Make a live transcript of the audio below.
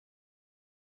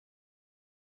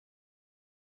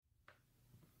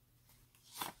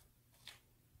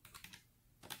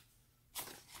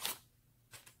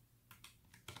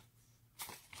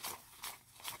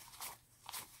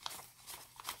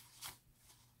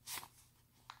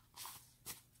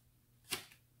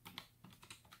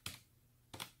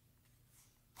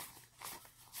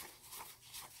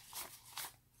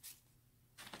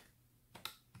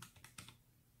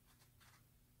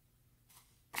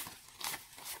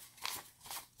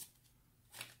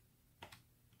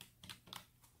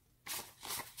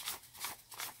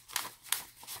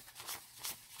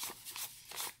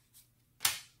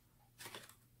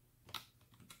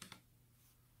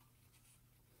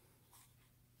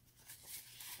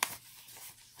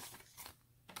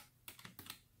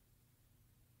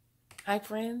Hi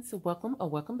friends, welcome or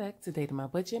welcome back to Date My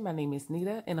Budget. My name is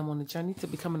Nita and I'm on a journey to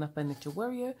becoming a financial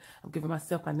warrior. I'm giving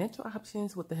myself financial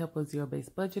options with the help of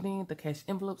zero-based budgeting, the cash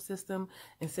envelope system,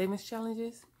 and savings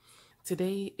challenges.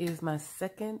 Today is my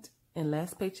second and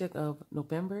last paycheck of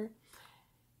November,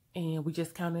 and we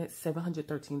just counted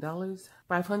 $713.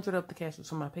 $500 of the cash was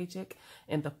from my paycheck,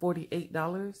 and the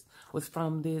 $48 was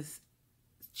from this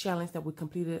challenge that we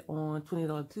completed on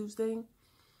 $20 Tuesday.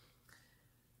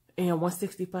 And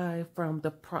 $165 from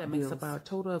the prop bills. That makes about a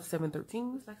total of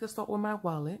 $713. I'd like to start with my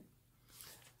wallet.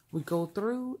 We go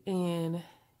through and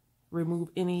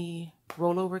remove any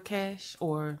rollover cash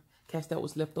or cash that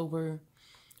was left over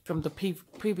from the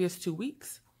previous 2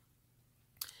 weeks.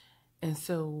 And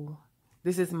so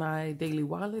this is my daily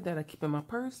wallet that I keep in my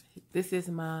purse. This is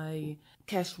my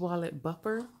cash wallet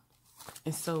buffer.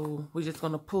 And so we're just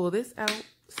going to pull this out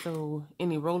so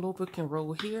any rollover can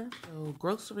roll here. So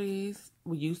groceries,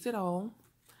 we used it all.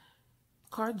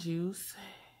 Car juice,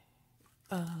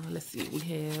 let's see, we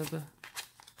have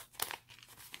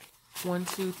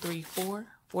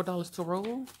 $4 to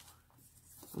roll.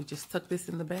 We just tuck this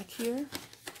in the back here.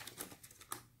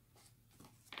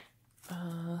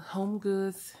 Home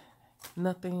goods,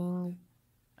 nothing.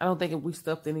 I don't think we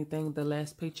stuffed anything. The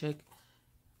last paycheck,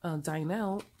 Dine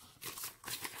Out,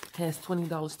 has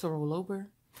 $20 to roll over.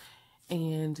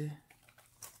 And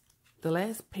the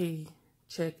last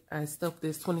paycheck, I stuffed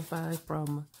this $25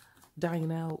 from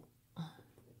Dine Out.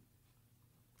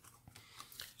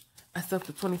 I stuffed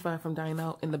the $25 from Dine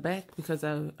Out in the back because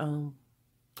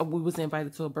we was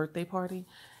invited to a birthday party,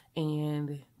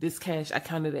 and this cash I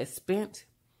counted as spent,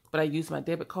 but I used my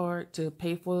debit card to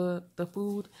pay for the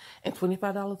food, and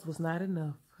 $25 was not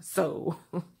enough. So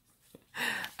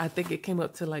I think it came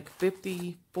up to like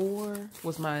 $54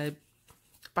 was my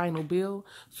final bill.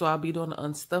 So I'll be doing the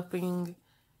unstuffing.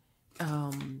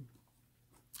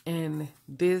 And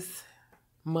this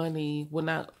money will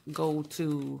not go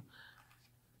to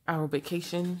our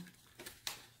vacation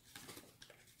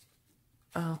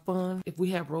fund. If we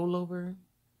have rollover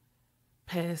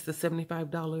past the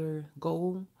 $75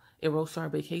 goal, it rolls to our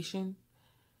vacation.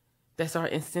 That's our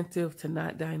incentive to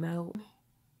not dine out.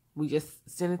 We just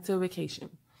send it to vacation.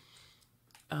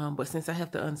 But since I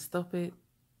have to unstuff it,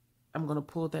 I'm going to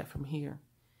pull that from here.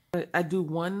 But I do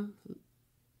one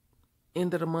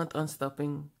end of the month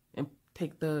unstuffing and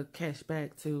take the cash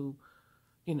back to,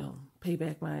 you know, pay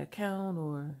back my account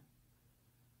or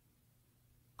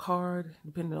card,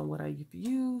 depending on what I've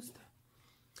used.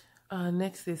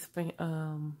 Next is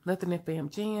Nothing in Fam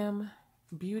Jam.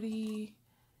 Beauty.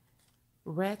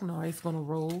 Ragnar is going to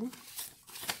roll.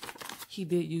 He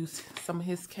did use some of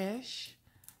his cash.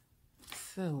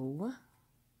 So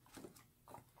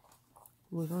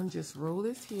we're going to just roll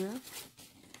this here.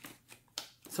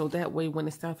 So that way when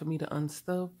it's time for me to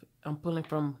unstuff, I'm pulling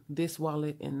from this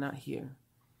wallet and not here.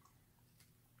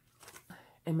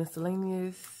 And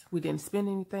miscellaneous, we didn't spend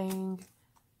anything,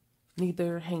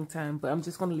 neither hang time, but I'm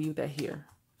just going to leave that here.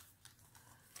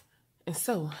 And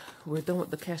so we're done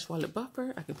with the cash wallet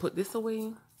buffer. I can put this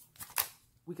away.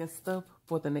 We can stuff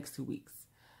for the next 2 weeks.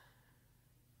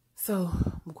 So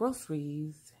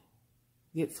groceries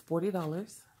gets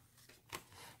 $40.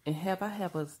 And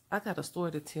I got a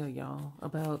story to tell y'all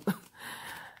about.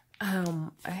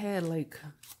 I had like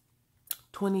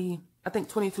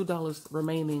 $22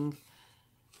 remaining,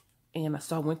 and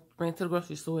so I ran to the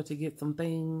grocery store to get some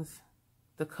things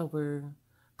to cover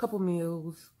a couple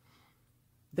meals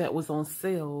that was on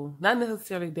sale. Not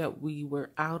necessarily that we were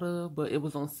out of, but it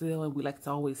was on sale, and we like to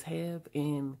always have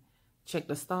and check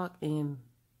the stock, and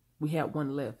we had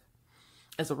one left.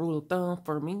 As a rule of thumb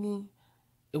for me,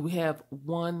 if we have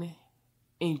one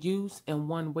in use and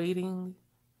one waiting,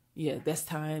 yeah, that's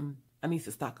time I need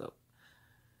to stock up.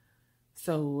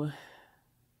 So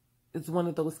it's one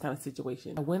of those kind of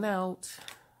situations. I went out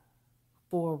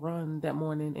for a run that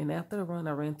morning, and after the run,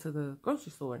 I ran to the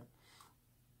grocery store,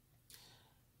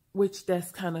 which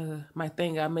that's kind of my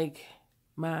thing. I make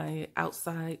my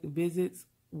outside visits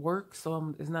work,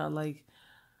 so it's not like,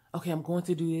 okay, I'm going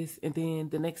to do this, and then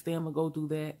the next day I'm going to go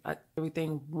do that.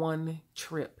 Everything one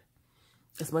trip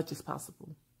as much as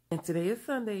possible. And today is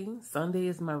Sunday. Sunday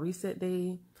is my reset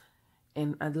day,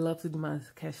 and I'd love to do my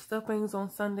cash stuffings on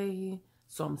Sunday,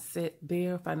 so I'm set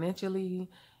there financially.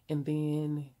 And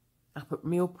then I put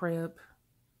meal prep,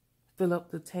 fill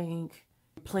up the tank,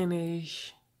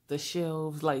 replenish the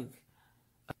shelves, like,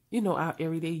 you know, our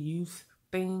everyday use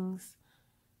things.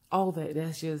 All that,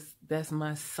 that's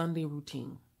my Sunday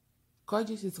routine. Car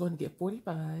juice is going to get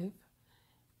 $45,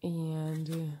 and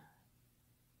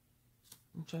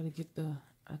I'm trying to get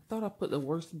I thought I put the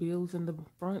worst bills in the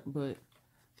front, but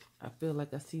I feel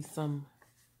like I see some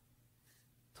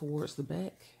towards the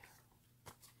back.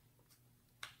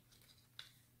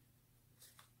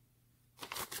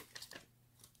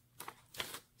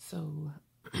 So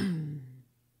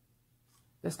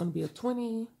that's going to be a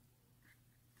 20,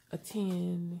 a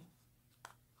 10,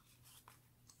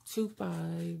 2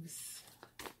 5s,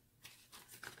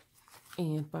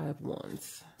 and 5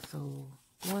 1s. So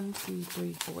 1, 2,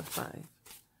 3, 4, 5.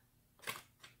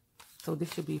 So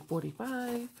this should be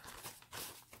 45.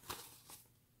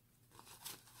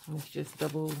 Let's just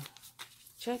double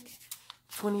check.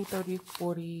 20, 30,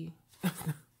 40,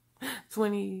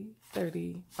 20,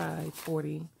 30, 5,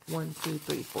 40, 1, 2,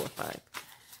 3, 4, 5.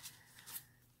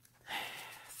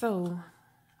 So,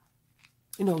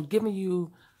 giving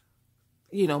you,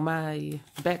 my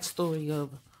backstory of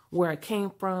where I came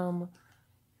from,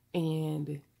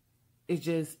 and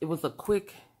it was a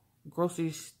quick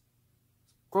grocery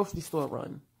store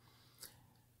run.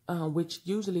 Which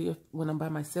usually when I'm by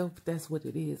myself, that's what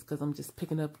it is, because I'm just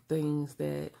picking up things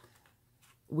that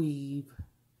we've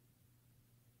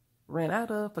ran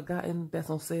out of, forgotten, that's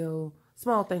on sale,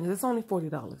 small things. It's only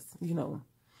 $40,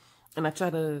 and I try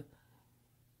to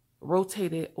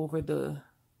rotate it over the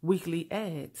weekly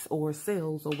ads or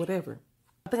sales or whatever.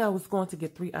 I think I was going to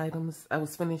get 3 items. I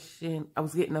was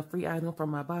getting a free item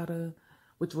from my Rebate,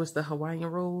 which was the Hawaiian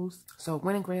rolls. So I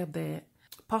went and grabbed that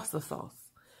pasta sauce.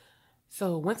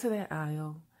 So went to that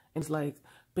aisle, and it's like,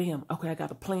 bam, okay, I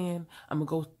got a plan. I'm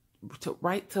going to go to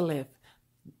right to left.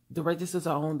 The registers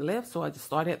are on the left, so I just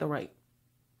started at the right.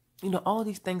 All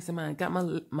these things in mind. Got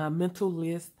my mental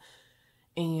list,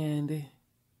 and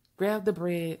grab the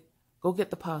bread, go get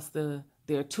the pasta.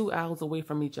 They're 2 aisles away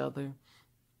from each other.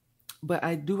 But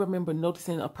I do remember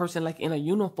noticing a person like in a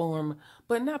uniform,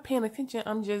 but not paying attention.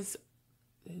 I'm just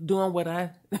doing what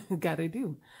I got to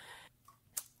do.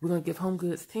 We're going to give Home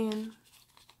Goods 10.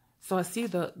 So I see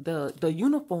the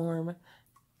uniform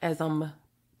as I'm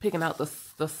picking out the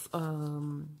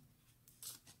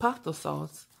pasta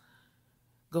sauce,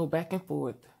 go back and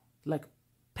forth, like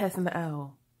passing the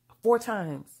aisle 4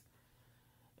 times.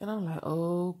 And I'm like,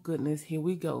 oh goodness, here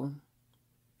we go.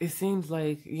 It seems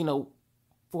like,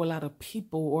 for a lot of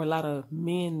people or a lot of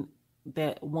men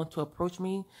that want to approach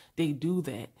me, they do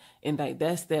that. And like,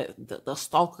 that's the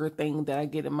stalker thing that I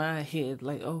get in my head.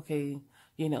 Like, okay,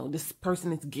 this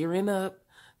person is gearing up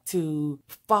to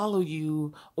follow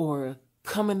you or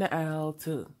come in the aisle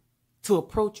to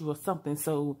approach you or something.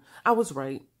 So I was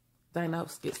right. Dine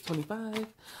Out gets 25.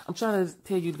 I'm trying to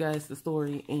tell you guys the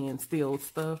story and steal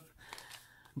stuff,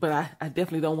 but I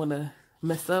definitely don't want to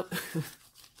mess up.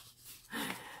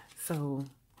 So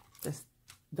let's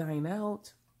dine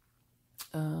out.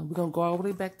 We're going to go all the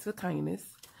way back to kindness.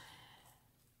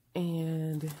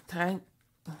 And time.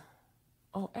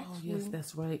 Oh, yes,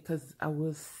 that's right, because I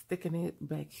was sticking it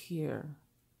back here.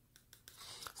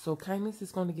 So kindness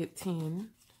is going to get 10.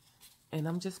 And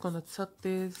I'm just going to tuck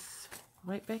this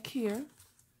right back here.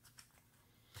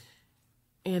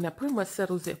 And that pretty much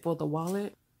settles it for the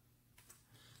wallet.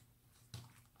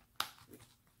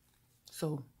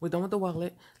 So we're done with the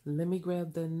wallet. Let me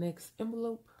grab the next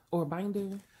envelope or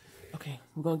binder. Okay,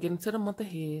 we're going to get into the month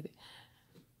ahead.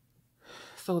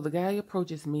 So the guy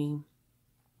approaches me,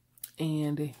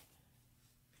 and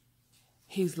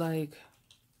he's like,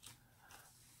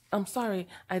 I'm sorry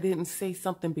I didn't say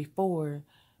something before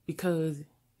because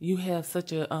you have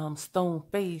such a stone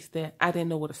face that I didn't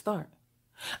know where to start.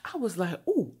 I was like,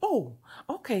 oh,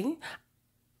 okay.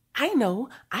 I know.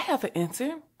 I have an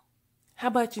answer. How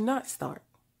about you not start?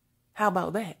 How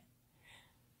about that?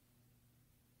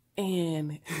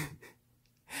 And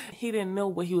he didn't know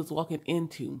what he was walking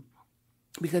into,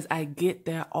 because I get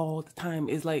that all the time.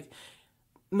 It's like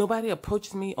nobody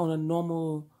approaches me on a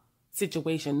normal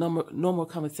situation, normal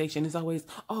conversation. It's always,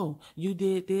 oh, you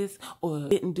did this or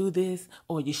didn't do this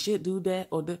or you should do that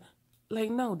or like,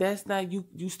 no, that's not you.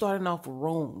 You starting off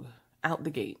wrong out the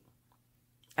gate.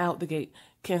 Out the gate.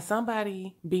 Can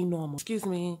somebody be normal? Excuse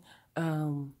me.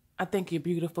 I think you're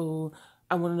beautiful.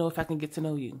 I want to know if I can get to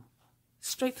know you.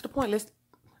 Straight to the point.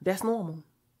 That's normal.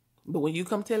 But when you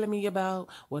come telling me about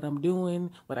what I'm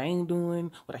doing, what I ain't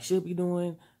doing, what I should be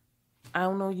doing, I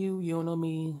don't know you. You don't know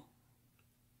me.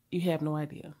 You have no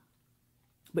idea.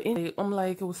 But anyway, I'm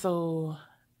like, so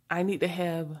I need to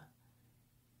have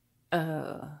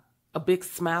a big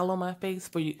smile on my face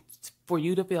for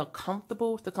you to feel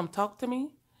comfortable to come talk to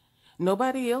me.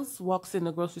 Nobody else walks in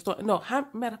the grocery store. No,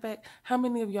 matter of fact, how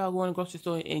many of y'all go in the grocery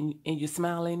store and you're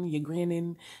smiling, you're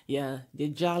grinning, you're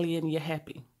jolly and you're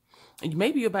happy? And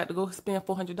maybe you're about to go spend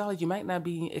 $400. You might not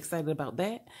be excited about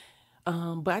that.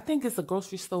 But I think it's a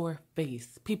grocery store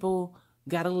face. People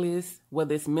got a list,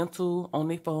 whether it's mental, on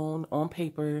their phone, on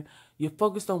paper. You're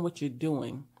focused on what you're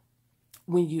doing.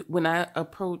 When I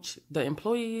approach the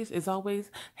employees, it's always,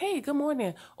 hey, good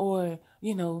morning, or,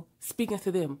 speaking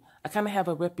to them. I kind of have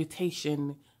a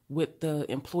reputation with the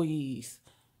employees.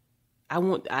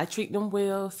 I treat them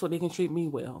well so they can treat me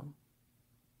well.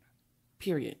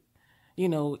 Period.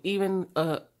 Even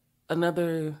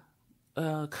another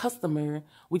customer,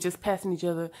 we just passing each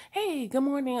other, hey, good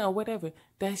morning, or whatever.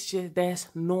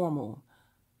 That's normal.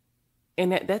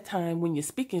 And at that time, when you're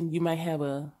speaking, you might have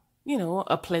a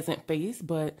pleasant face,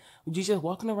 but you're just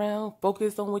walking around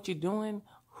focused on what you're doing.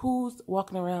 Who's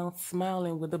walking around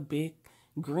smiling with a big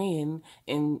grin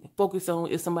and focus on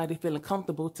is somebody feeling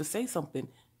comfortable to say something?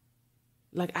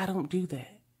 Like, I don't do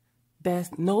that.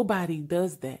 Nobody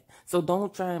does that. So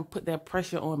don't try and put that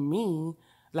pressure on me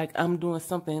like I'm doing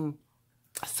something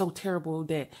so terrible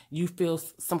that you feel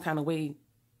some kind of way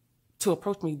to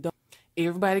approach me. Don't.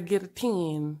 Everybody get a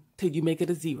 10 till you make it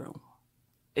a 0.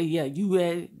 Yeah, you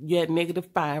at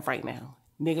 -5 right now.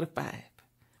 -5.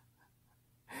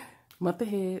 Month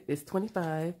ahead is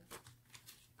 25.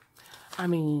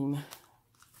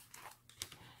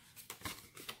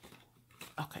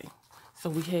 Okay. So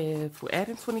we're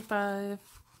adding 25.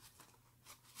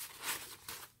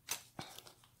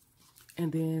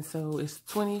 And then so it's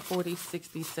 20, 40,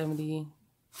 60, 70,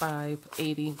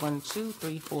 80, 1, 2,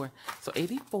 3, 4. So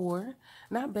 84.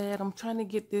 Not bad. I'm trying to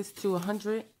get this to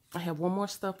 100. I have one more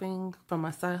stuffing from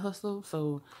my side hustle,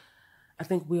 so I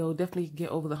think we'll definitely get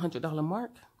over the $100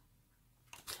 mark.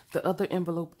 The other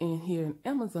envelope in here in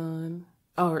Amazon,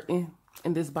 or in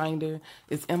this binder,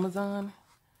 is Amazon,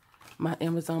 my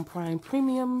Amazon Prime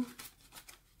Premium,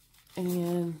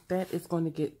 and that is going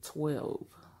to get 12.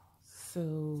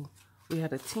 So we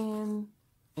had a 10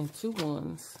 and 2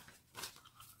 ones.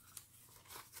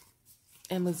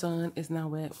 Amazon is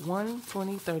now at 1,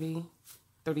 20, 30,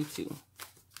 32.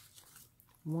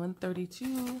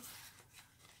 132,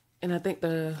 and I think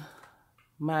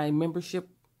my membership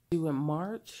due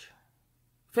in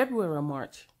February or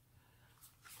March.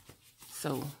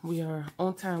 So we are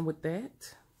on time with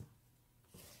that.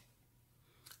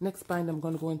 Next binder I'm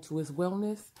going to go into is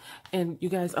wellness, and you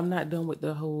guys, I'm not done with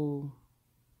the whole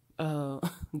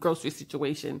grocery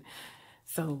situation.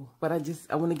 So, but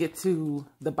I want to get to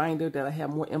the binder that I have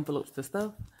more envelopes to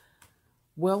stuff.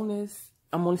 Wellness.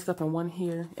 I'm only stuffing one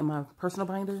here in my personal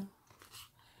binder.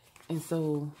 And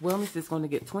so wellness is going to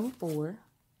get 24.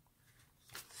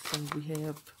 So we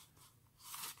have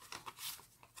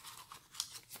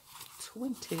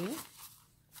 20.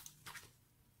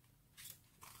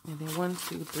 And then 1,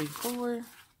 2, 3, 4.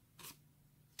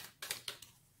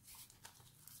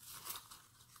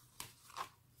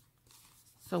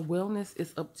 So wellness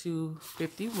is up to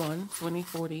 51, 20,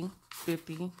 40,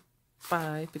 50,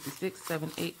 5, 56,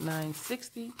 7, 8, 9,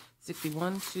 60,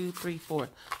 61, 2, 3, 4.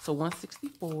 So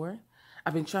 164.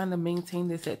 I've been trying to maintain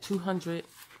this at 200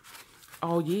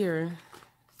 all year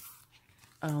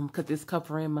because it's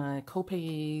covering my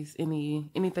copays,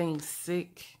 anything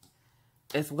sick,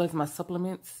 as well as my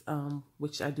supplements,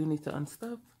 which I do need to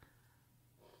unstuff.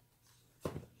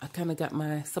 I kind of got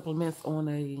my supplements on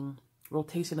a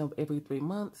rotation of every 3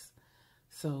 months.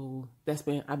 So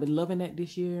I've been loving that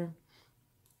this year.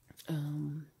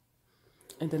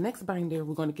 And the next binder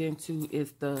we're going to get into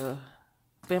is the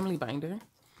family binder.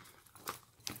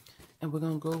 And we're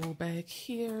going to go back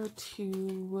here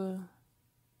to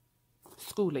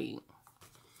school aid.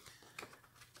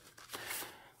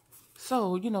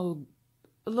 So, a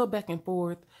little back and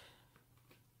forth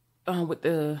with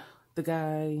the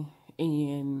guy,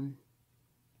 and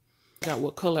got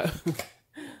what color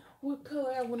what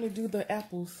color I want to do the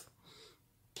apples.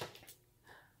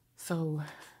 So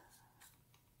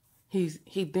he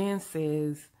then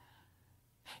says,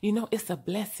 it's a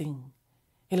blessing.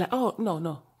 He's like, oh,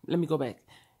 no, let me go back.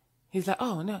 He's like,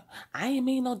 oh, no, I ain't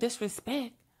mean no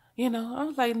disrespect. I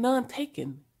was like, none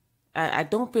taken. I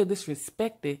don't feel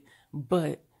disrespected,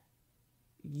 but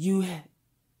your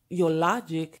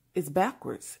logic is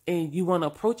backwards, and you want to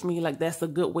approach me like that's a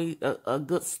good way, a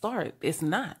good start. It's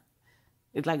not.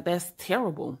 It's like, that's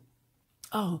terrible.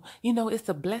 Oh, it's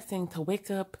a blessing to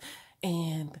wake up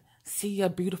and see a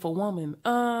beautiful woman.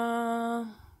 I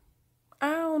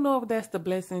don't know if that's the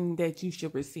blessing that you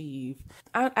should receive.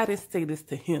 I didn't say this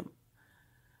to him,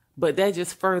 but that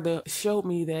just further showed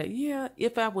me that, yeah,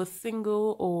 if I was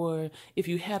single, or if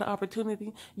you had an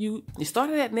opportunity, you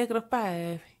started at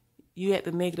 -5, you at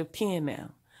the -10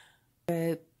 now.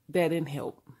 That didn't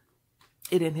help.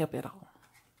 It didn't help at all.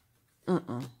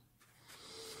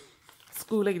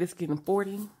 School aid is getting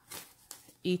 40.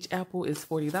 Each apple is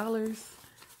 $40.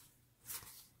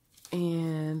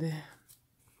 And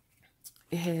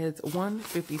it has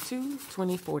 152,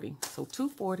 20, 40. So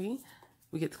 240.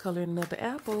 We get to color another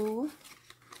apple.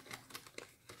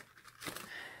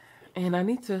 And I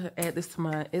need to add this to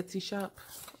my Etsy shop.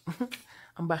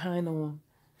 I'm behind on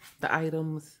the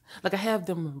items. Like, I have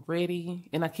them ready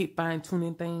and I keep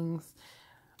fine-tuning things.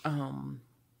 And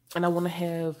I want to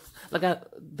have, like,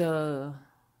 the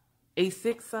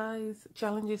A6 size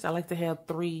challenges. I like to have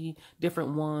 3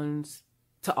 different ones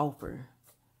to offer.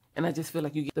 And I just feel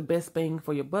like you get the best bang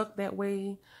for your buck that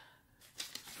way.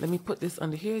 Let me put this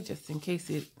under here just in case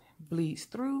it bleeds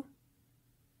through.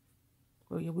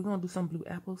 Well, yeah, we're going to do some blue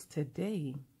apples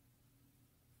today.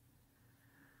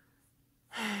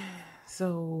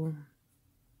 So,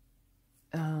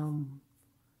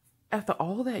 after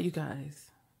all that, you guys,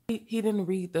 he didn't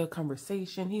read the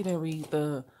conversation. He didn't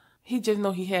read he just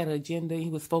know he had an agenda. He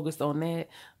was focused on that,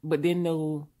 but didn't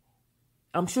know,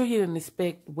 I'm sure he didn't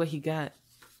expect what he got.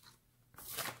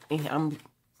 And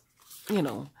you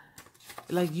know,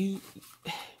 like,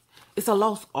 it's a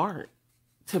lost art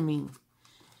to me.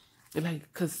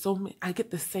 Like, cause I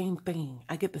get the same thing.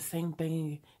 I get the same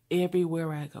thing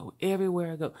everywhere I go.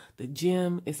 Everywhere I go. The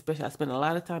gym, especially, I spend a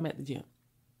lot of time at the gym.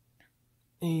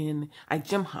 And I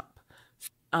gym hop.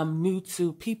 I'm new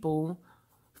to people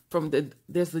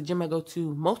there's the gym I go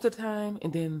to most of the time.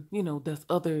 And then, you know, there's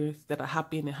others that I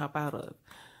hop in and hop out of.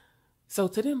 So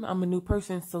to them, I'm a new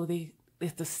person. So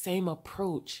it's the same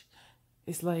approach.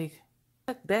 It's like,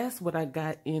 that's what I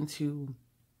got into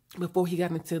before he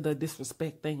got into the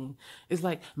disrespect thing. It's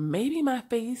like, maybe my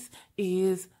face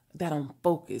is that I'm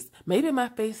focused. Maybe my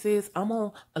face is I'm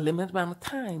on a limited amount of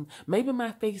time. Maybe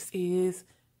my face is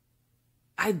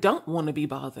I don't want to be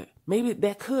bothered. Maybe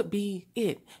that could be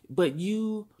it. But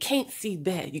you can't see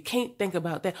that. You can't think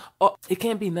about that. Or it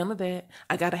can't be none of that.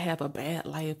 I got to have a bad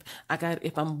life.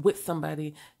 If I'm with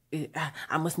somebody,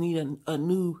 I must need I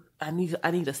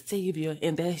need a savior,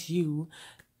 and that's you.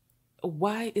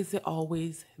 Why is it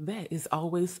always that? It's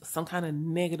always some kind of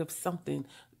negative something.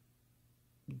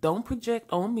 Don't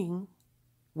project on me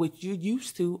what you're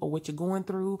used to or what you're going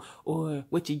through or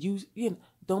what you use. You know,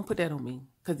 don't put that on me,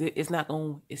 because it's not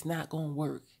gonna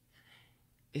work.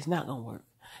 It's not gonna work.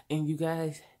 And you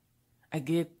guys, I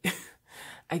get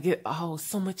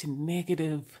so much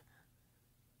negative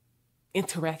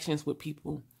interactions with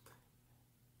people,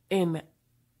 and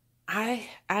I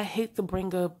hate to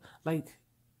bring up like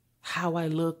how I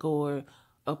look or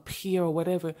appear or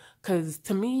whatever, because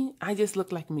to me, I just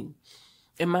look like me.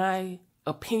 In my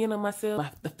opinion of myself,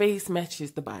 the face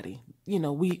matches the body. You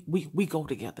know, we go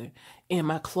together, and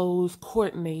my clothes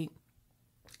coordinate,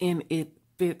 and it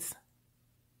fits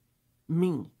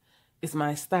me. It's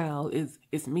my style.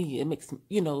 It's me. It makes,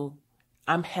 you know,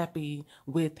 I'm happy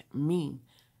with me.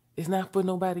 It's not for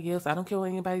nobody else. I don't care what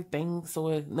anybody thinks,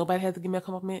 or nobody has to give me a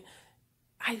compliment.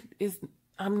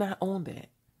 I'm not on that.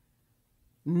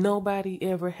 Nobody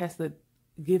ever has to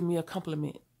give me a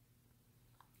compliment.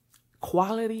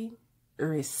 Quality,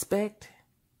 respect,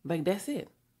 like, that's it.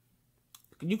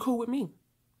 You cool with me.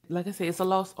 Like I said, it's a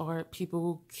lost art.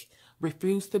 People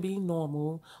refuse to be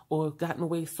normal, or gotten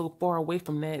away so far away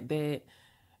from that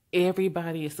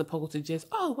everybody is supposed to just,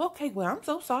 oh, okay, well, I'm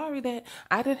so sorry that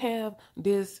I didn't have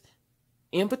this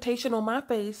invitation on my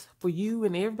face for you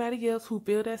and everybody else who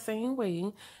feel that same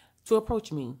way to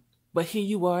approach me. But here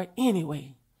you are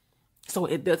anyway. So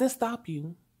it doesn't stop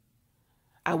you.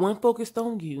 I wasn't focused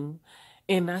on you.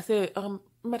 And I said,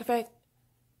 matter of fact,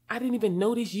 I didn't even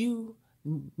notice you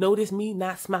notice me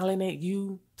not smiling at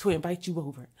you to invite you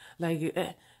over. Like,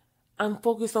 I'm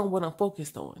focused on what I'm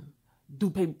focused on. Do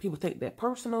people take that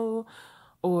personal,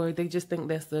 or they just think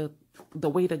that's the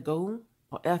way to go?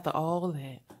 Or after all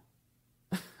that,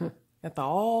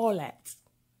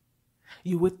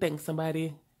 you would think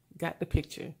somebody got the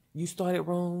picture. You started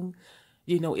wrong.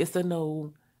 You know, it's a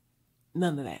no.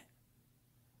 None of that.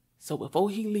 So before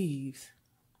he leaves,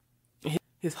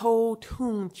 his whole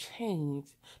tune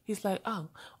changed. He's like, oh,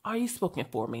 are you spoken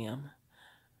for, ma'am?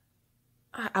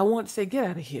 I want to say, get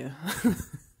out of here.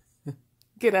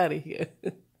 Get out of here.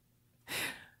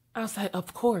 I was like,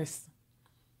 of course.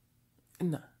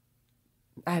 No,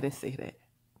 I didn't say that.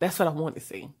 That's what I wanted to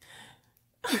say.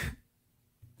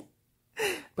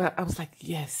 But I was like,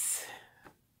 yes.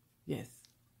 Yes.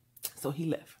 So he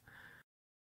left.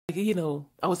 You know,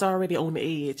 I was already on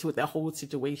the edge with that whole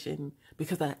situation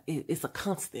because it's a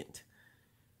constant.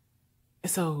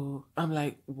 So I'm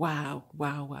like, wow.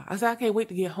 I said, I can't wait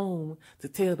to get home to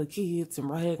tell the kids and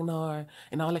Ragnar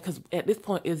and all that, because at this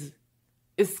point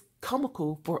it's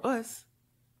comical for us.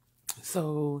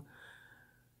 So,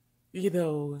 you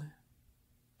know,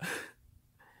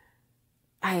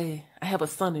 I have a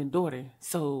son and daughter,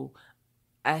 so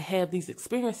I have these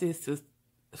experiences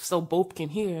so both can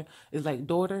hear. It's like,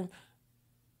 daughter,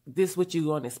 this is what you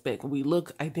gonna expect. We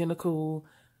look identical,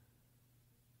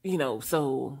 you know.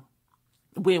 So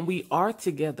when we are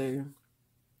together,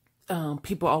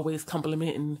 people always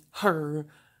complimenting her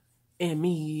and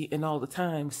me and all the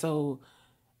time. So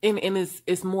and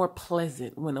it's more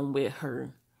pleasant when I'm with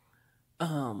her.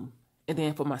 And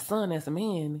then for my son as a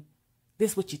man,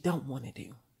 this is what you don't want to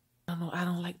do. I don't know. I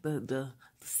don't like the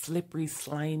slippery,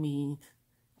 slimy,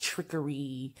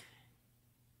 trickery.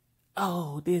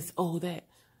 Oh, this, oh, that.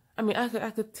 I mean, I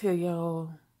could tell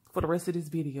y'all for the rest of this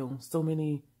video so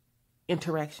many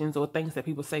interactions or things that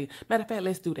people say. Matter of fact,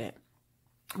 let's do that.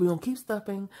 We're going to keep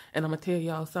stuffing, and I'm going to tell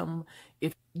y'all something.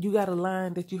 If you got a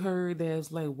line that you heard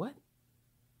that's like, what?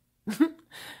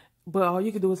 But all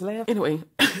you can do is laugh. Anyway,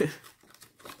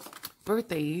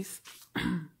 birthdays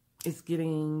is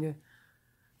getting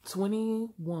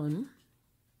 21.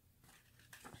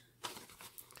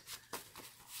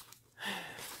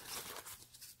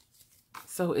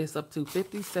 So it's up to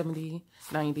 50, 70,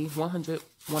 90, 100,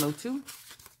 102.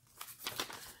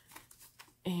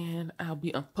 And I'll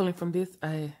be pulling from this.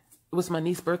 It was my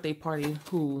niece's birthday party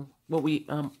we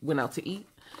went out to eat.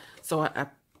 So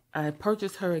I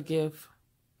purchased her a gift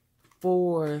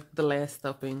for the last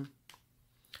stuffing.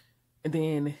 And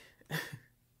then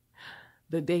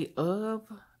the day of,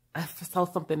 I saw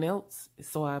something else.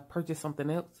 So I purchased something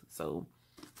else. So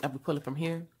I'll be pulling from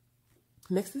here.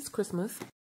 Next is Christmas.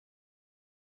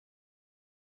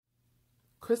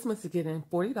 Christmas is getting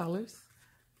 $40.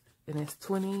 And it's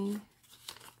 2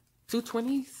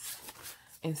 20s.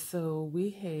 And so we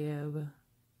have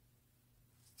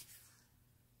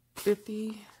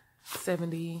 50,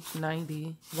 70, 90,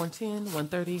 110,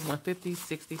 130, 150,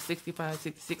 60, 65,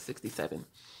 66, 67.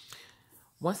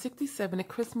 167 at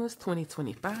Christmas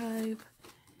 2025.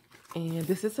 And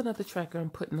this is another tracker I'm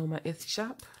putting on my Etsy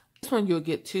shop. This one you'll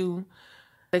get two.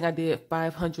 I think I did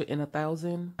 500 and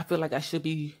 1,000. I feel like I should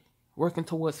be working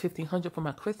towards 1,500 for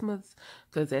my Christmas,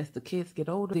 because as the kids get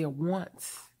older, their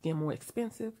wants get more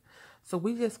expensive. So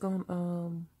we just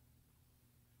gonna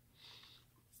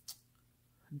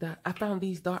I found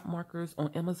these dot markers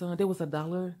on Amazon. There was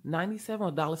 $1.97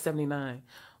 or $1.79,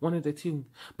 one of the two.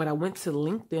 But I went to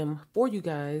link them for you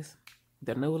guys.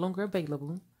 They're no longer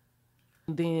available.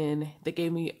 Then they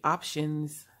gave me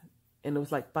options, and it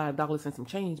was like $5 and some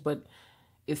change, but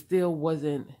it still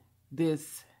wasn't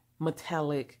this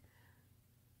metallic.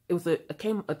 It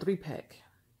came a 3-pack.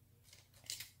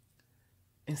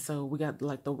 And so we got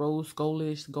like the rose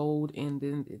goldish gold, and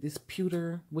then this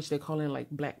pewter, which they call it like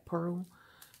black pearl.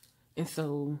 And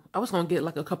so I was going to get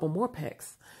like a couple more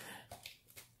packs.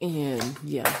 And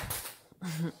yeah,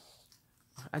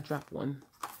 I dropped one.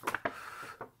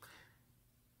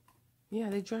 Yeah,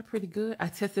 they dry pretty good. I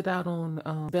tested out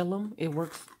on vellum. It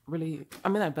works really, I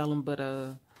mean not vellum, but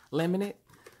laminate.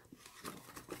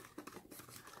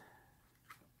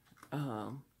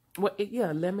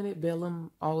 Yeah, laminate,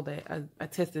 vellum, all that. I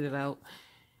tested it out,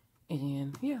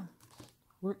 and yeah,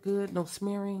 worked good. No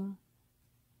smearing.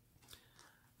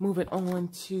 Moving on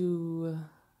to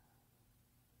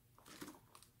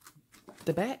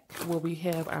the back, where we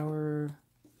have our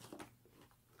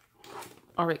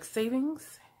RX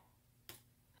savings.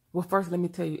 Well, first, let me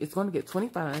tell you, it's going to get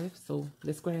 25, so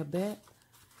let's grab that.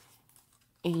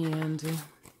 And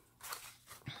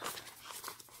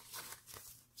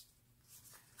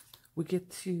we get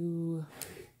to,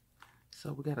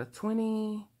 so we got a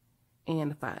 20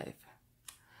 and a 5.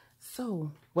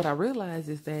 So what I realized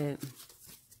is that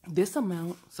this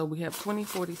amount, so we have 20,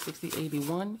 40, 60, 80,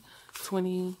 1,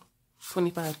 20,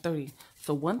 25, 30.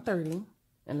 So 130,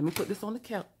 and let me put this on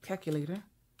the calculator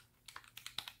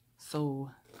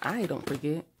so I don't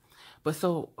forget. But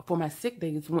so for my sick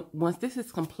days, once this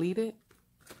is completed,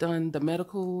 done the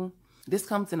medical, this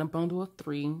comes in a bundle of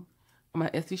 3 on my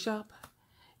Etsy shop.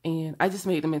 And I just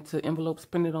made them into envelopes,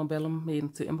 printed on vellum, made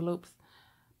into envelopes.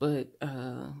 But,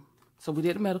 so we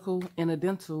did a medical and a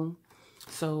dental.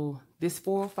 So this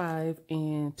 405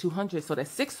 and 200, so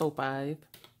that's 605.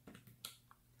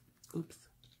 Oops.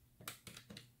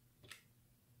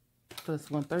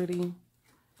 Plus 130.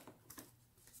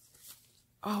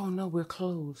 Oh no, we're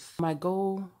closed. My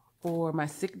goal for my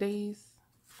sick days,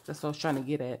 that's what I was trying to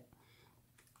get at.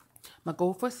 My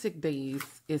goal for sick days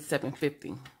is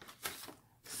 $750.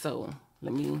 So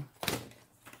let me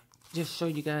just show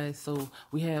you guys. So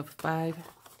we have 5,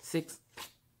 6,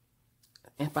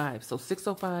 and 5. So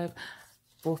 605.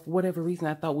 For whatever reason,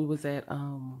 I thought we was at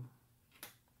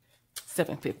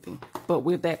 $750, but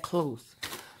we're that close.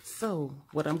 So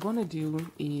what I'm going to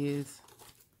do is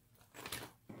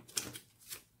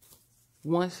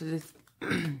once this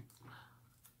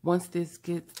once this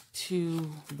gets to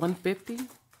 150,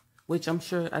 which I'm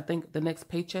sure, I think the next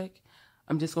paycheck,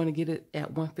 I'm just going to get it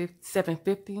at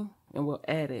 750, and we'll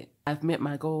add it. I've met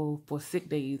my goal for sick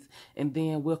days, and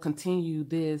then we'll continue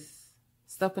this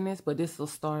stuff in this, but this will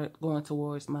start going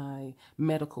towards my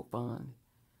medical fund.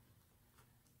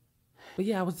 But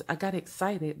yeah, I got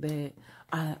excited that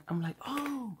I'm like,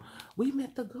 oh, we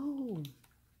met the goal.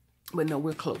 But no,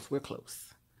 we're close. We're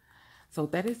close. So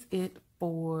that is it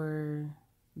for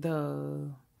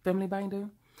the family binder.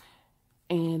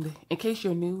 And in case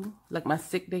you're new, like my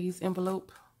sick days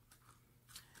envelope,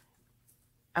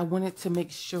 I wanted to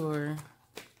make sure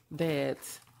that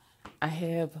I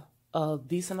have a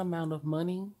decent amount of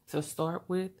money to start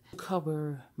with to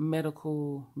cover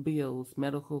medical bills,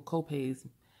 medical copays,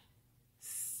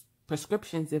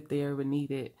 prescriptions if they ever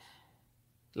needed.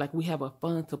 Like, we have a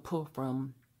fund to pull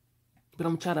from, but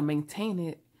I'm trying to maintain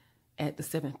it at the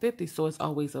 750 so it's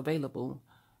always available,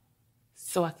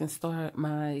 so I can start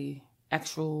my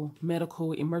actual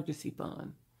medical emergency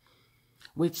fund,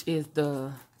 which is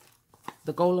the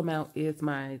goal amount is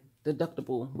my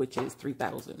deductible, which is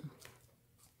 $3,000.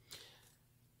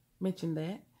 Mention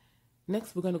that.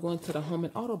 Next, we're going to go into the home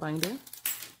and auto binder,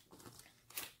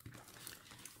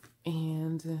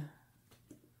 and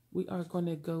we are going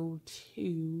to go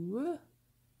to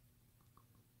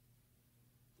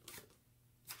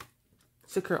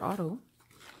Secure Auto,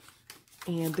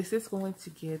 and this is going to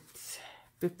get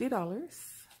 $50.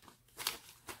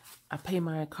 I pay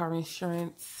my car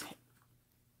insurance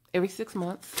every 6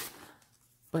 months,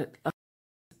 but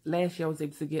last year I was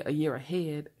able to get a year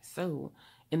ahead. So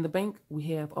in the bank, we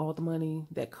have all the money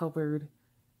that covered,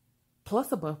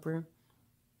 plus a buffer,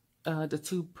 the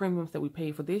 2 premiums that we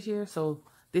paid for this year. So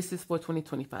this is for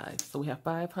 2025. So we have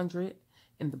 $500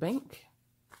 in the bank,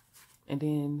 and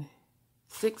then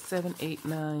 6, 7, 8,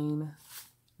 9,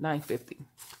 $950.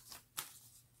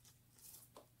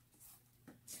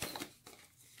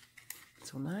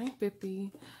 So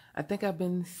 $950. I think I've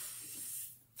been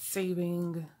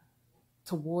saving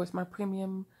towards my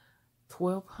premium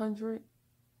 $1,200.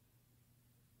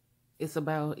 It's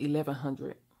about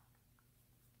 $1,100.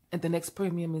 And the next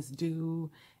premium is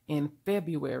due in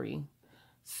February.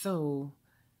 So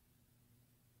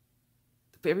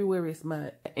February is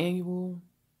my annual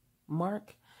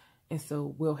mark. And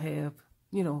so we'll have,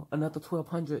 you know, another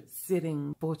 $1,200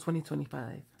 sitting for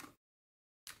 2025.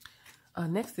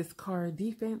 Next is car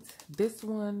defense. This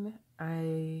one,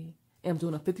 I am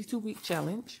doing a 52-week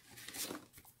challenge.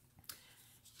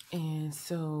 And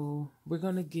so we're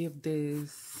going to give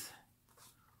this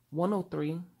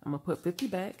 103. I'm going to put 50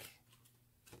 back,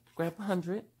 grab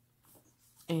 100,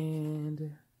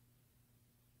 and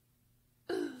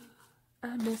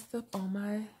I messed up on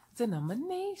my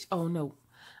denomination. Oh, no.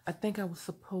 I think I was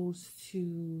supposed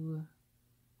to...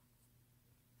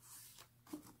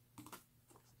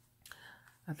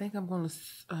 I think I'm going to,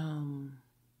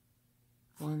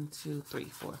 1, 2, 3,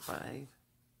 4, 5.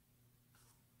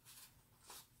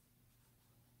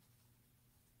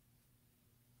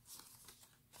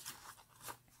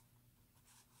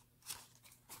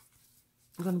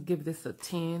 I'm going to give this a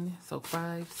 10. So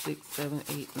 5, 6, 7,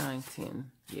 8, 9,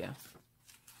 10. Yeah.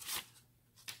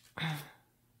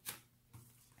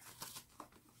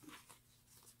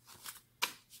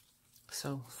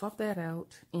 So swap that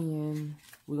out, and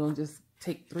we're going to just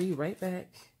take 3 right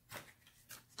back.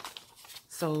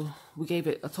 So we gave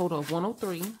it a total of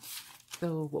 103.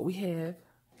 So what we have,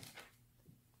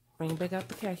 bring back out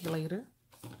the calculator.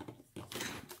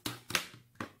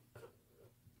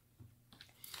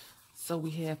 So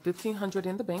we have $1,500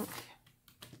 in the bank.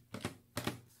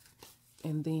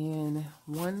 And then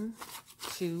 1,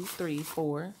 2, 3,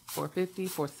 4, 450,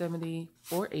 470,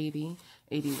 480,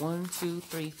 81, 2,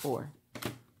 3, 4,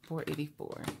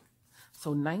 484.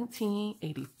 So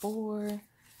 $19.84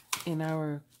 in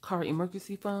our car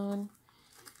emergency fund.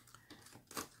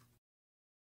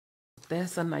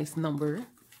 That's a nice number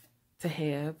to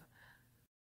have.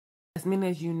 As many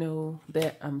as you know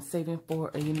that I'm saving for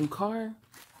a new car,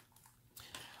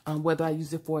 whether I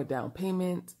use it for a down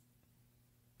payment,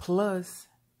 plus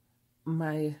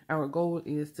our goal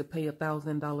is to pay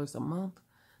 $1,000 a month.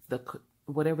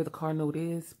 Whatever the car note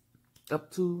is,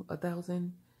 up to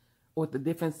 $1,000. Or the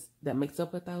difference that makes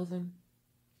up $1,000.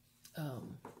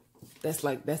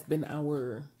 That's been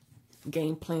our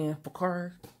game plan for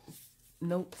car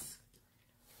notes.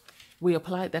 We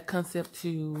applied that concept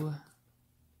to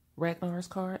Ragnar's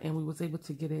car, and we was able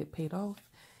to get it paid off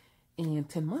in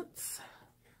 10 months.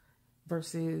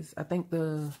 Versus, I think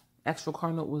the actual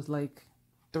car note was like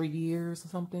 3 years or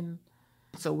something.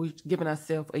 So we're giving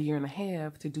ourselves a year and a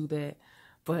half to do that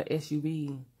for an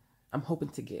SUV I'm hoping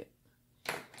to get.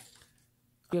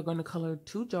 We're going to color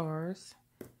 2 jars,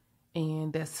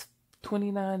 and that's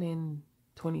 29 and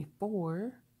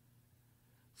 24.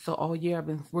 So all year I've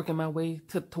been working my way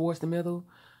towards the middle.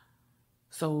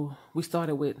 So we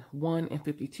started with 1 and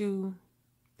 52,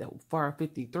 that far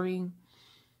 53,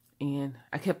 and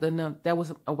I kept the number. That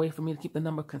was a way for me to keep the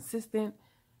number consistent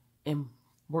and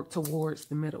work towards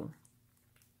the middle.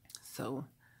 So,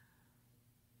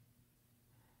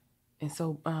 and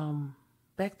so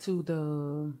back to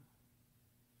the,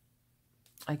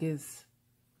 I guess,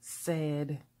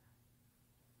 sad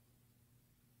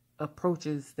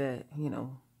approaches that, you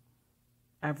know,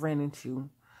 I've ran into.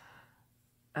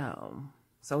 So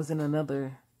I was in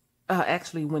another,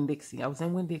 actually Winn-Dixie. I was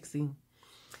in Winn-Dixie,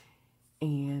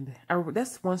 and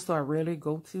that's one store I rarely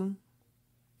go to,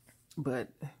 but,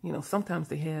 you know, sometimes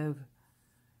they have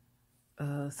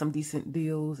some decent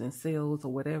deals and sales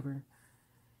or whatever.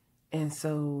 And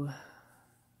so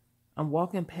I'm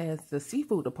walking past the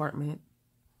seafood department,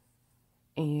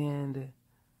 and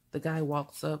the guy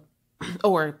walks up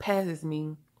or passes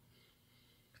me,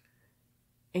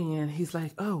 and he's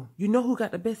like, "Oh, you know who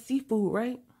got the best seafood,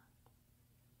 right?"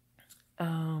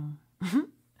 I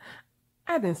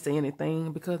didn't say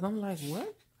anything because I'm like,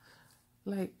 what?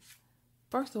 Like,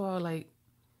 first of all, like,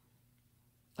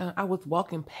 I was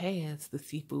walking past the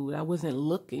seafood. I wasn't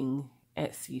looking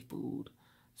at seafood.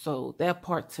 So that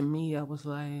part to me, I was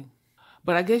like,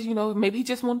 but I guess, you know, maybe he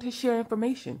just wanted to share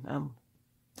information.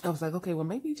 I was like, okay, well,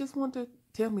 maybe he just wanted to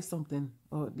tell me something,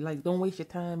 or like, don't waste your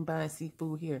time buying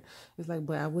seafood here. It's like,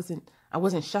 but I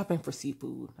wasn't shopping for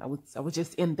seafood. I was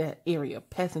just in that area,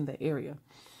 passing that area.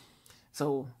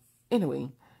 So anyway,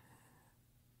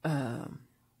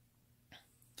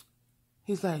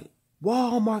 he's like,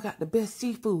 Walmart got the best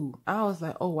seafood. I was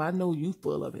like, oh, I know you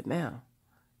full of it now.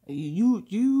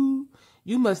 You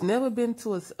must never been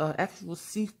to a actual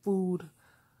seafood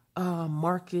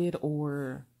market,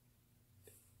 or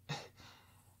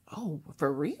oh,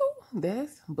 for real?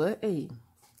 But hey,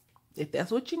 if that's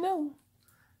what you know,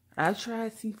 I've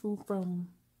tried seafood from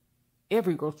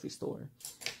every grocery store,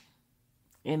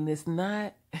 and it's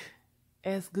not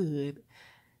as good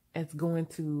as going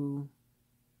to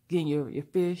getting your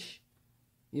fish,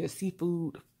 your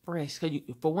seafood fresh. Cause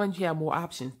for one, you have more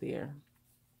options there,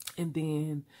 and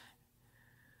then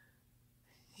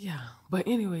yeah. But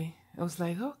anyway, I was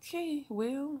like, okay,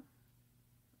 well.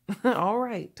 All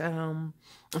right.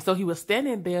 So he was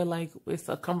standing there like it's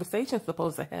a conversation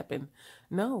supposed to happen.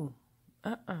 No.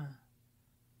 I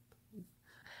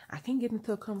can't get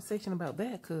into a conversation about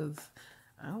that because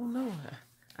I don't know.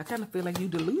 I kind of feel like you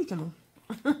delusional.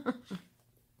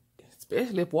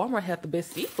 Especially if Walmart have the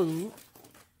best seafood.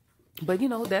 But you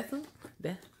know, that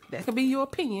could be your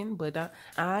opinion, but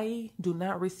I do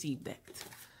not receive that.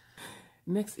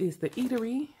 Next is the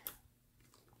eatery.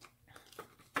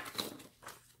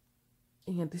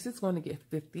 And this is going to get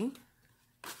 50.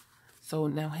 So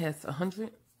now has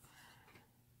 100.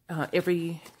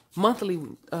 Every monthly,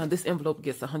 this envelope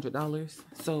gets $100.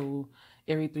 So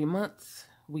every 3 months,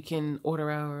 we can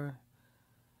order our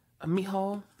meat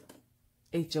haul.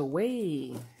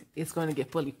 HOA is going to get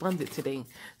fully funded today.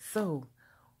 So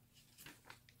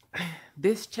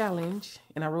this challenge,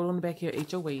 and I wrote on the back here,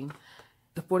 HOA,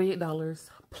 the $48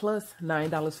 plus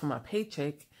 $9 for my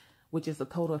paycheck, which is a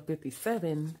total of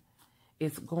 $57.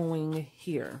 It's going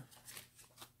here.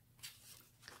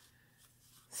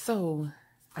 So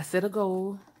I set a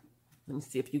goal. Let me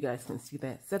see if you guys can see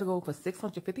that. Set a goal for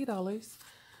 $650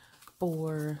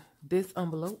 for this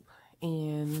envelope.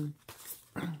 And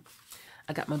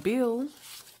I got my bill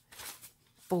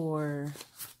for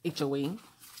HOA,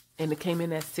 and it came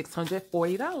in at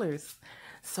 $640.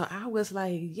 So I was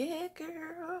like, yeah,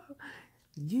 girl,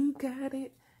 you got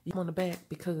it. You on the back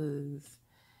because,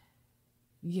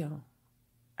 yeah,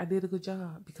 I did a good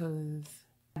job because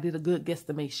I did a good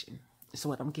guesstimation. That's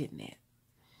what I'm getting at.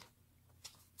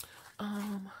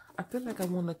 I feel like I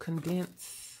want to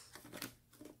condense.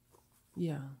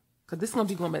 Yeah, because this is going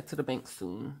to be going back to the bank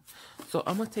soon. So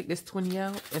I'm going to take this 20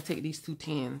 out and take these 2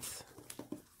 10s.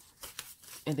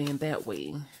 And then that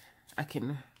way I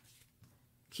can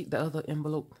keep the other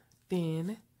envelope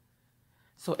thin.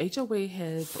 So HOA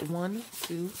has 1,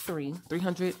 2, 3,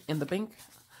 300 in the bank.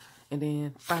 And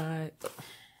then 5,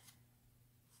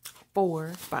 4,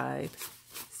 5,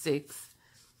 6,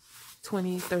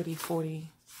 20, 30, 40,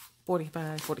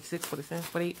 45, 46, 47,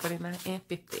 48, 49, and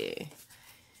 50.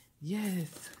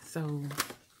 Yes. So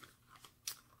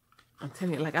I'm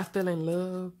telling you, like, I fell in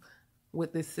love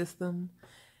with this system,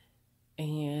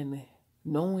 and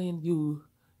knowing you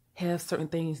have certain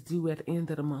things due at the end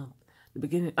of the month,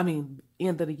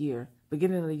 end of the year,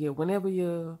 beginning of the year, whenever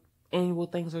your annual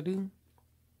things are due.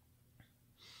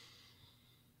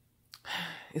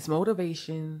 It's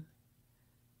motivation,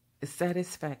 it's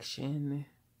satisfaction,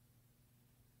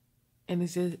 and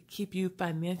it's just keep you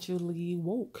financially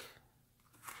woke.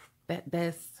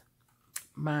 That's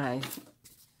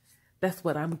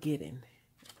what I'm getting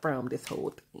from this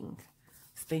whole thing.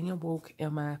 Staying woke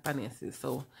in my finances.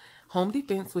 So home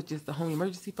defense, which is the home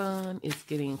emergency fund, is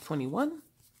getting 21.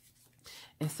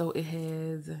 And so it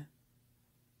has,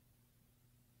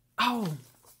 oh,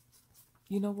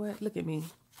 you know what? Look at me.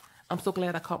 I'm so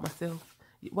glad I caught myself.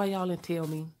 Why y'all didn't tell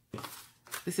me?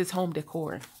 This is home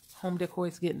decor. Home decor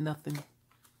is getting nothing.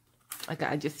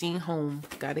 I just seen home,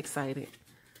 got excited.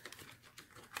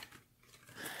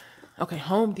 Okay,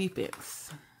 home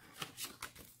defense.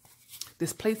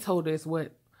 This placeholder is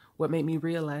what made me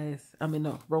realize I'm in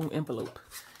the wrong envelope.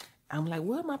 I'm like,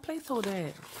 where my placeholder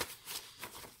at?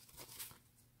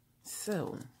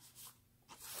 So,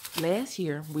 last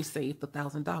year we saved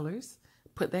 $1,000.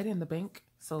 Put that in the bank.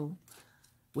 So,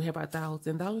 we have our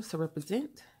 $1,000 to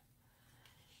represent.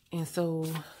 And so,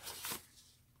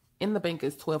 in the bank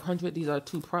is $1,200. These are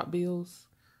 2 prop bills.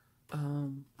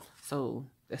 So,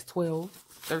 that's 12,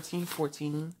 13,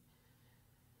 14,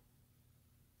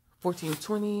 14,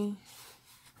 20,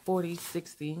 40,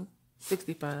 60,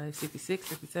 65, 66,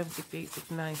 67, 68,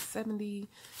 69, 70,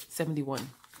 71.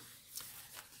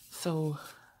 So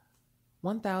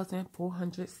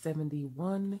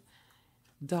 $1,471.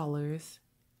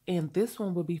 And this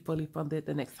one will be fully funded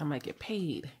the next time I get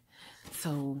paid.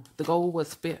 So the goal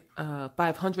was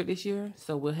 $500 this year.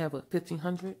 So we'll have a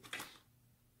 $1,500.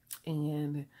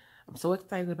 And I'm so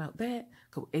excited about that.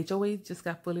 Because HOA just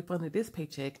got fully funded this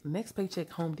paycheck. Next paycheck,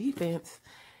 home defense.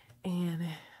 And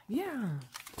yeah.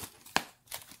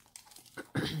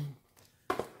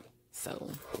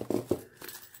 So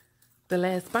the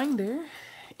last binder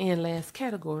and last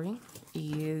category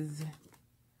is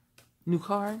new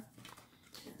car.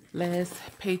 Last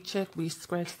paycheck, we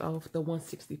scratched off the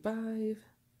 $165.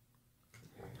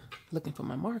 Looking for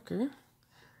my marker.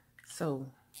 So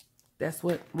that's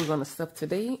what we're going to stuff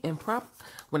today in prop.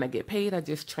 When I get paid, I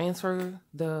just transfer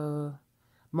the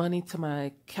money to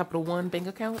my Capital One bank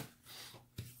account.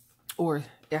 Or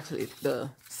actually the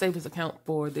savings account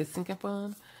for this sinking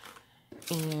fund.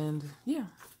 And yeah,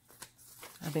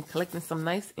 I've been collecting some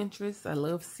nice interest. I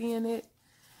love seeing it.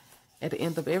 At the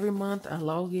end of every month, I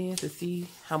log in to see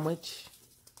how much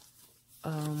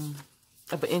of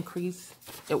an increase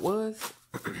it was.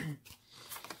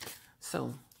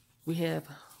 So we have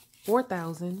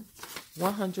 4,000,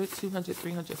 100, 200,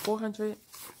 300, 400,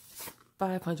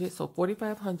 500. So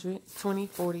 4,500, 20,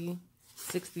 40,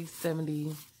 60,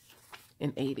 70,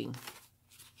 and 80.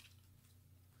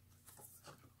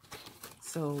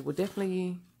 So we're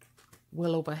definitely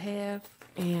well over half.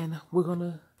 And we're going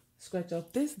to scratch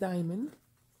off this diamond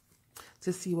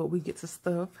to see what we get to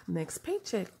stuff next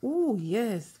paycheck. Ooh,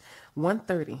 yes.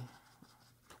 130.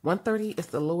 130 is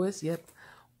the lowest. Yep.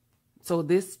 So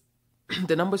this,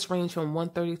 the numbers range from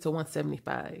 130 to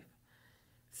 175.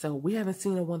 So we haven't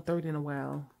seen a 130 in a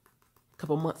while. A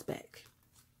couple months back.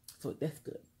 So that's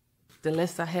good. The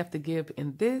less I have to give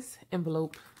in this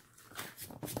envelope,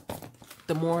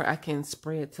 the more I can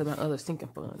spread to my other sinking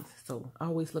funds. So I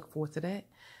always look forward to that.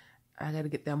 I got to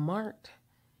get that marked.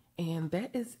 And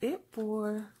that is it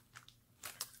for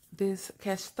this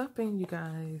cash stuffing, you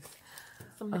guys.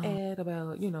 Something to add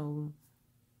about, you know,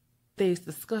 today's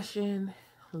discussion.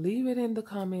 Leave it in the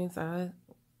comments.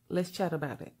 Let's chat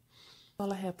about it.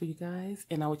 All I have for you guys.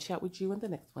 And I will chat with you in the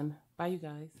next one. Bye, you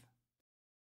guys.